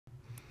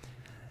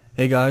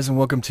Hey guys, and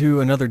welcome to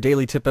another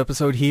Daily Tip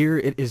episode here.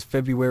 It is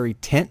February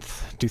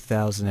 10th,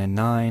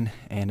 2009,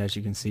 and as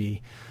you can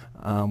see,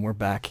 we're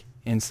back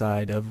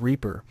inside of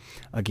Reaper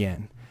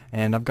again.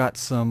 And I've got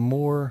some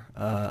more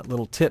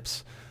little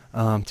tips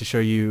to show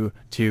you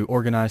to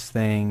organize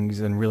things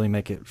and really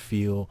make it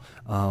feel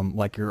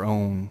like your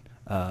own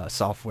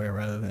software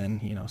rather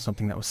than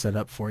something that was set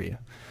up for you.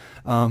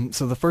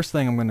 So the first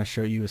thing I'm going to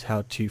show you is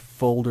how to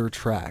folder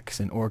tracks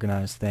and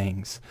organize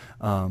things.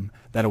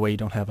 That way you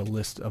don't have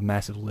a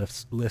massive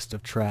list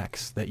of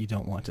tracks that you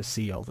don't want to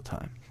see all the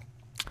time.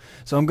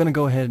 So I'm going to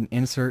go ahead and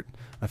insert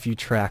a few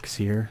tracks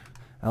here.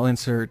 I'll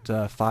insert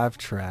 5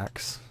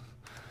 tracks.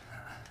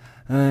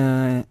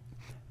 Now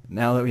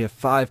that we have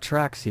 5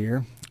 tracks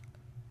here,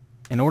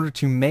 in order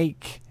to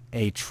make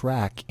a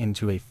track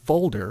into a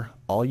folder,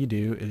 all you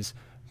do is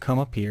come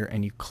up here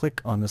and you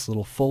click on this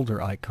little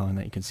folder icon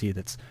that you can see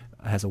that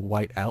has a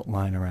white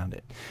outline around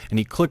it, and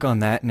you click on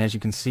that, and as you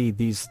can see,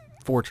 these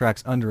 4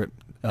 tracks under it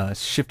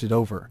shifted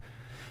over,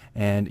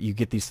 and you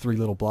get these 3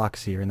 little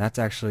blocks here, and that's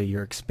actually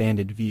your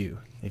expanded view.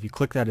 If you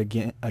click that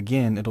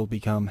again, it'll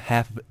become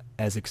half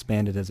as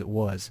expanded as it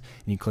was,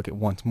 and you click it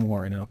once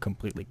more and it'll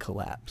completely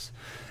collapse.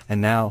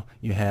 And now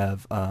you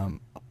have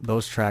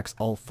those tracks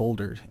all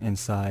foldered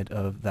inside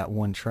of that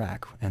one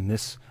track, and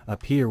this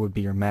up here would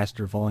be your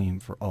master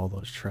volume for all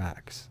those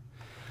tracks.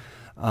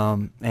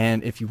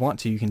 And if you want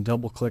to, you can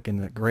double click in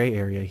the gray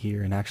area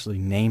here and actually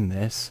name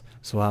this.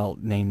 So I'll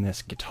name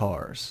this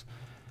guitars.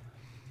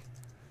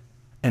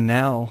 And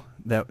now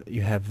that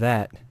you have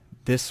that,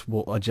 this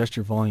will adjust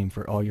your volume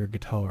for all your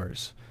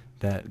guitars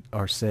that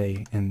are,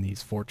 say, in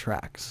these 4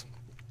 tracks.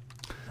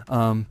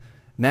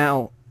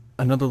 Now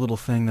another little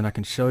thing that I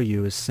can show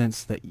you is,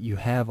 since that you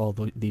have all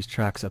these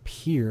tracks up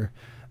here,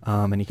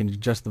 and you can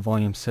adjust the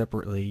volume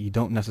separately, you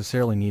don't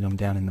necessarily need them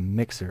down in the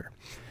mixer.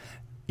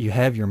 You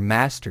have your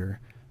master,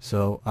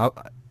 so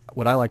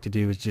what I like to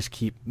do is just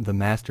keep the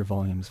master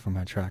volumes for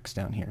my tracks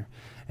down here,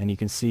 and you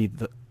can see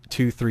the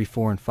 2, 3,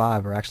 4, and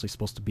 5 are actually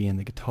supposed to be in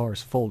the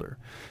guitars folder.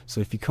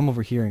 So if you come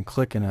over here and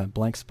click in a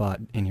blank spot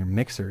in your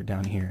mixer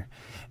down here,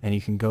 and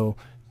you can go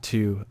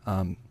to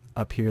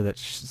up here that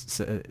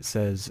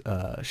says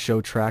show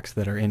tracks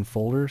that are in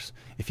folders,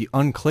 if you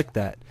unclick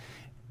that,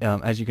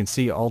 as you can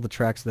see, all the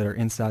tracks that are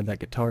inside that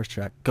guitars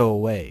track go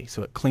away,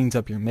 so it cleans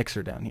up your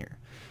mixer down here.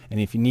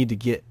 And if you need to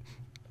get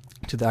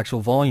to the actual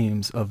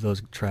volumes of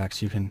those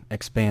tracks, you can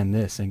expand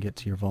this and get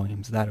to your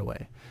volumes that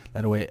way.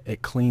 That way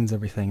it cleans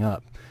everything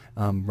up,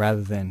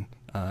 rather than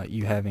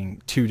you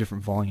having 2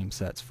 different volume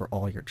sets for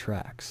all your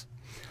tracks.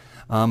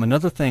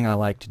 Another thing I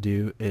like to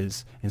do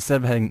is,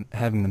 instead of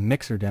having the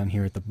mixer down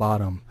here at the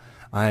bottom,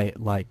 I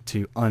like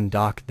to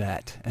undock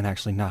that and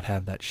actually not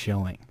have that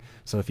showing.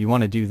 So if you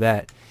want to do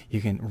that, you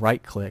can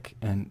right click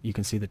and you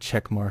can see the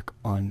check mark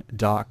on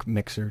dock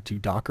mixer to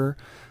Docker.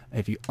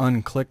 If you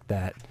unclick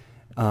that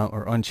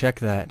or uncheck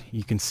that,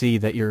 you can see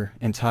that your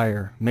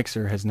entire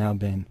mixer has now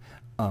been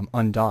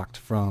undocked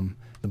from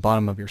the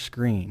bottom of your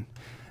screen.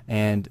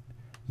 And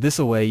this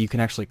way you can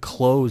actually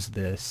close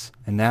this,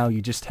 and now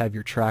you just have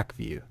your track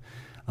view.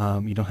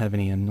 You don't have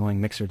any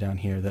annoying mixer down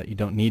here that you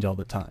don't need all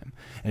the time.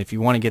 And if you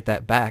want to get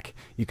that back,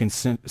 you can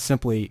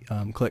simply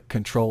click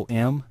Control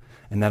M,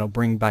 and that'll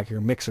bring back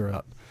your mixer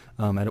up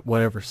at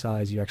whatever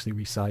size you actually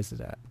resized it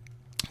at.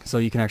 So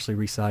you can actually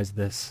resize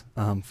this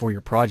for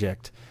your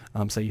project,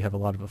 say you have a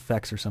lot of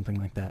effects or something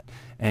like that,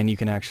 and you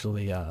can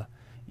actually have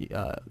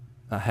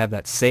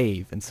that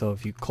save. And so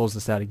if you close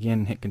this out again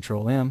and hit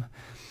Control M,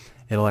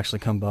 it'll actually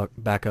come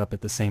back up at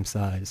the same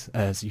size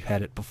as you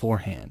had it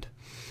beforehand.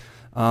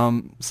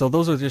 So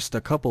those are just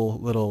a couple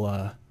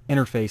little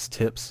interface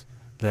tips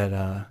that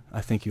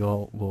I think you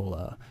all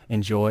will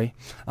enjoy.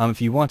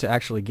 If you want to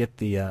actually get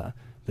the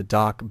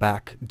dock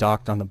back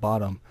docked on the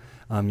bottom,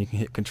 you can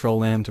hit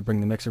Control M to bring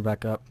the mixer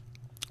back up,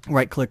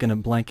 right click in a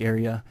blank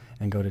area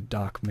and go to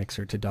dock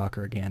mixer to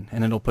Docker again,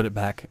 and it'll put it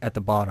back at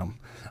the bottom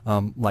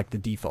like the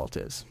default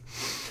is.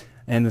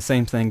 And the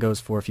same thing goes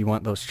for if you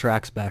want those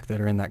tracks back that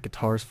are in that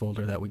guitars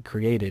folder that we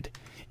created.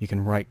 You can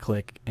right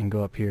click and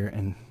go up here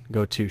and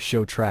go to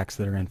show tracks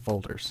that are in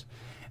folders,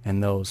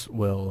 and those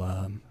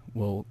will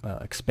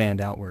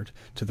expand outward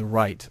to the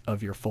right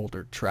of your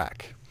folder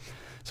track.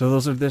 So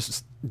those are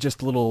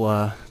just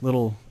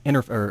little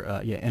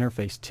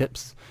interface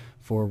tips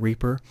for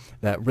Reaper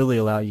that really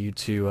allow you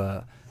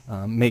to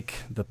make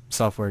the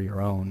software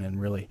your own, and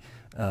really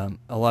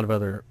a lot of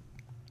other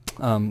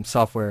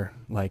software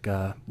like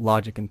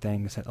Logic and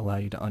things that allow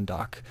you to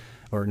undock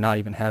or not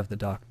even have the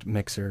docked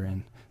mixer,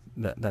 and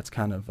that's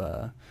kind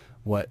of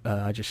what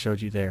I just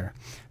showed you there.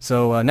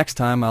 So next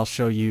time I'll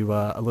show you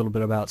a little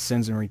bit about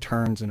sends and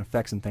returns and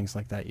effects and things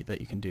like that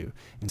that you can do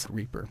in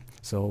Reaper.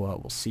 So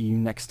we'll see you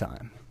next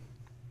time.